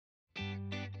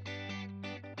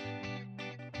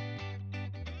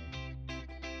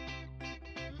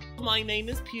my name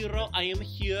is Pirro. I am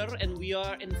here and we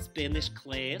are in Spanish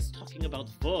class talking about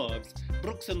verbs.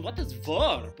 Bruxen, what is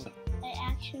verb? The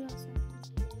action of something.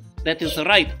 That is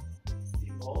right.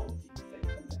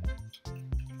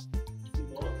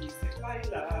 Simón dice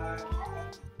bailar.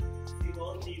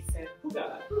 Simón dice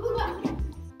jugar.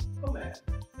 Comer.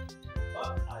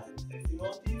 Oh,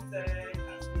 Simón dice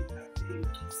así.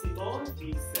 Simón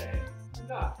dice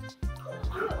jugar.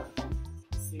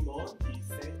 Simón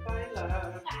dice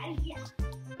bailar.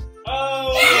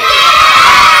 Oh!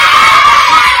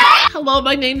 Hello,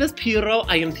 my name is Pirro.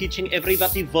 I am teaching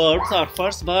everybody verbs. Our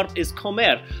first verb is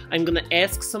comer. I'm gonna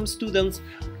ask some students,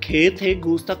 ¿Qué te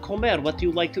gusta comer? What do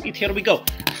you like to eat? Here we go.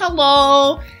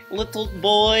 Hello, little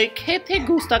boy. ¿Qué te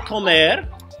gusta comer?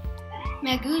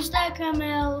 Me gusta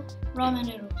comer ramen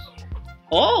noodles.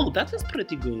 Oh, that is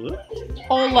pretty good.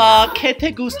 Hola, ¿qué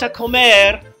te gusta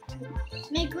comer?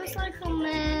 Me gusta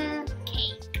comer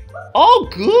cake. Oh,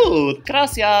 good.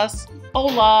 Gracias.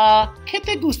 Hola, ¿qué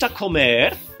te gusta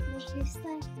comer? Me gusta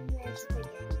comer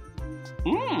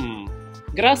spaghetti.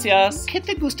 Gracias. ¿Qué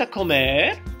te gusta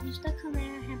comer? Me gusta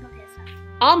comer hamburguesa.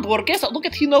 Hamburguesa. Look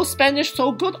at he knows Spanish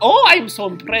so good. Oh, I'm so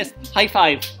impressed. High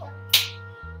five.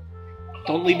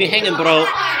 Don't leave me hanging, bro.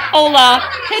 Hola,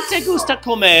 ¿qué te gusta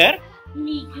comer?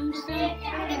 Me gusta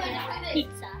comer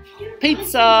pizza.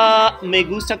 Pizza. Me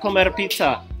gusta comer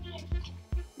pizza.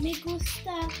 Me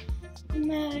gusta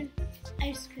comer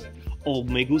ice cream. Oh,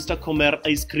 me gusta comer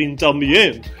ice cream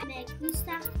también. Me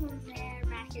gusta comer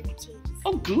mac and cheese.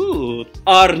 Oh, good.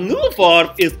 Our new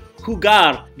verb is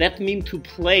jugar. That means to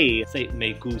play. Say,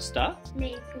 me gusta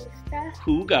Me gusta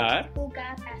jugar.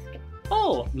 jugar basketball.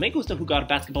 Oh, me gusta jugar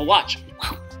basketball. Watch.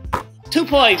 2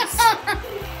 points.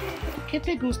 ¿Qué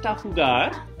te gusta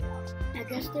jugar? Me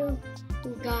gusta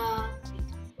jugar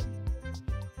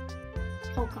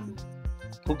Pokemon.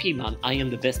 Pokemon. I am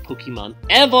the best Pokemon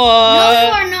ever. No,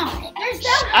 you are not. There's no.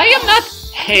 I am not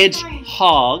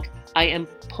hedgehog. I am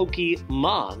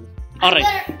Pokemon. All right.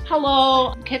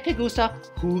 Hello. ¿Qué te gusta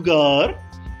jugar?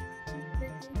 Me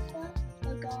gusta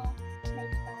jugar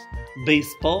baseball.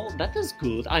 Baseball. That is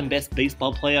good. I'm best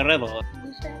baseball player ever. Me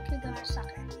gusta jugar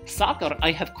soccer. Soccer.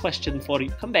 I have question for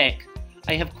you. Come back.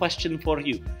 I have question for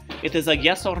you. It is a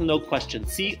yes or no question.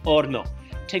 Sí or no.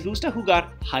 ¿Te gusta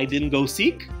jugar hide and go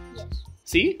seek? Yes.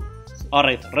 See? All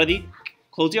right. Ready?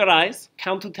 Close your eyes.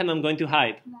 Count to 10. I'm going to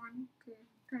hide. 1, 2,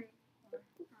 3, 4,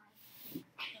 5,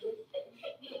 6, 7,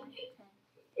 8, 9,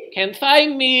 10. Can't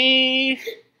find me.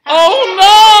 Oh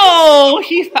no!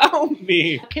 He found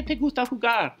me. ¿Qué te gusta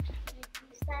jugar? Me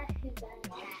gusta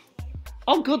jugar.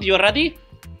 Oh, good. You ready?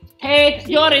 Hey,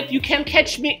 you're it. You can't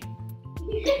catch me.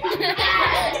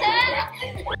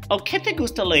 Oh, ¿qué te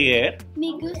gusta leer?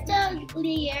 Me gusta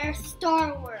leer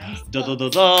Star Wars. Da da da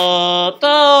da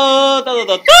da da da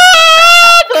da da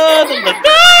da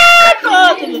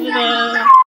da da da.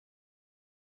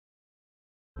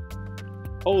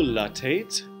 Hola,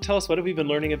 Tate. Tell us, what have we been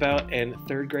learning about in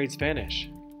 3rd grade Spanish?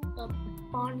 The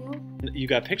baño, You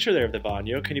got a picture there of the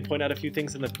baño. Can you point out a few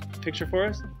things in the picture for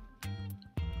us?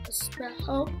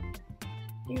 espejo,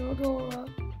 inodoro,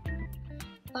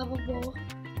 lavabo,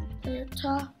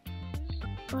 planta,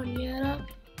 bañera,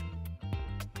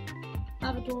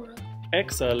 lavadora.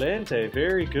 Excelente.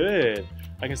 Very good.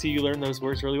 I can see you learned those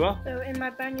words really well. So in my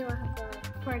baño I have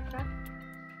a puerta,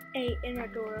 a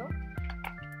inodoro,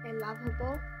 a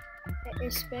lavabo, a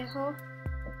espejo,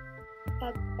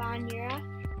 a bañera,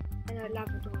 and a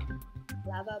lavadora.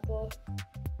 Lavabo,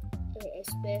 a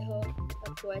espejo,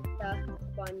 a puerta,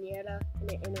 a bañera,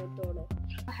 and an inodoro.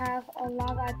 I have a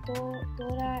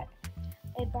lavadora,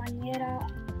 a bañera,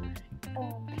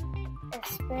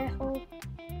 espejo,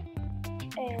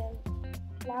 a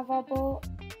lavabo.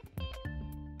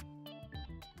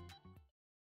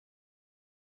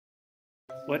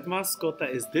 What mascota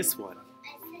is this one?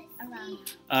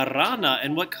 Around. A rana.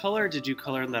 And what color did you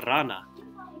color in the rana?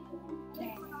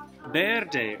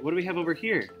 Verde. What do we have over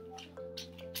here?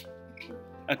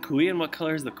 A cuy. And what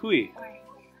color is the cuy?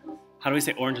 How do we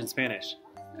say orange in Spanish?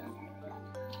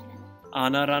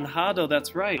 Anaranjado.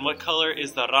 That's right. And what color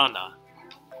is the rana?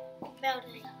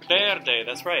 Verde.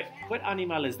 That's right. What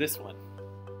animal is this one?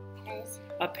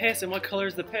 A pez. And what color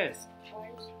is the pez?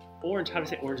 Orange. How do we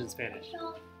say orange in Spanish?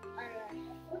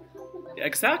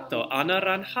 Exacto.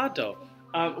 Anaranjado.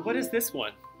 What is this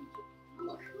one?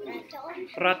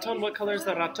 Raton. What color is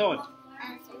the raton?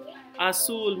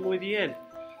 Azul. Muy bien.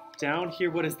 Down here,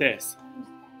 what is this?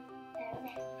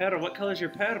 Perro. What color is your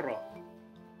perro?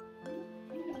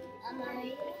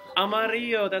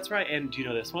 Amarillo. That's right. And do you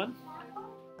know this one?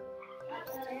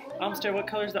 Amster. What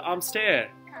color is the amster?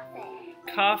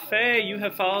 Cafe. You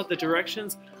have followed the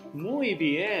directions Muy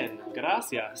bien,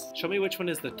 gracias. Show me which one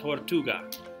is the tortuga.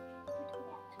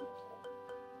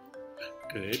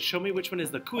 Good. Show me which one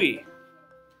is the cuy.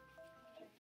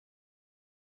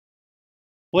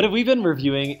 What have we been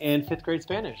reviewing in 5th grade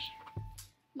Spanish?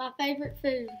 My favorite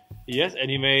food. Yes, and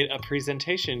you made a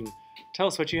presentation. Tell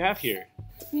us what you have here.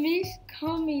 Mis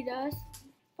comidas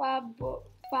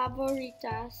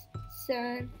favoritas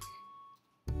son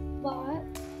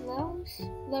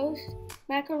los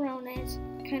macarrones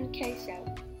con queso,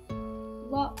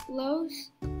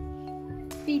 los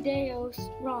fideos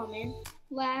ramen,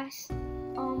 las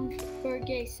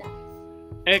hamburguesas.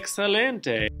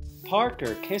 Excelente.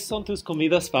 Parker, ¿qué son tus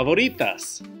comidas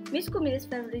favoritas? Mis comidas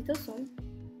favoritas son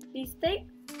bistec,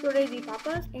 puré de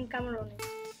papas y camarones.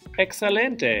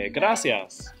 Excelente,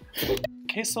 gracias.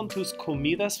 ¿Qué son tus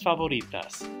comidas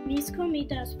favoritas? Mis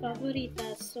comidas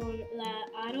favoritas son la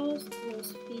arroz,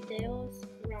 los fideos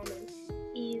ramen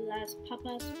y las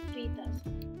papas fritas.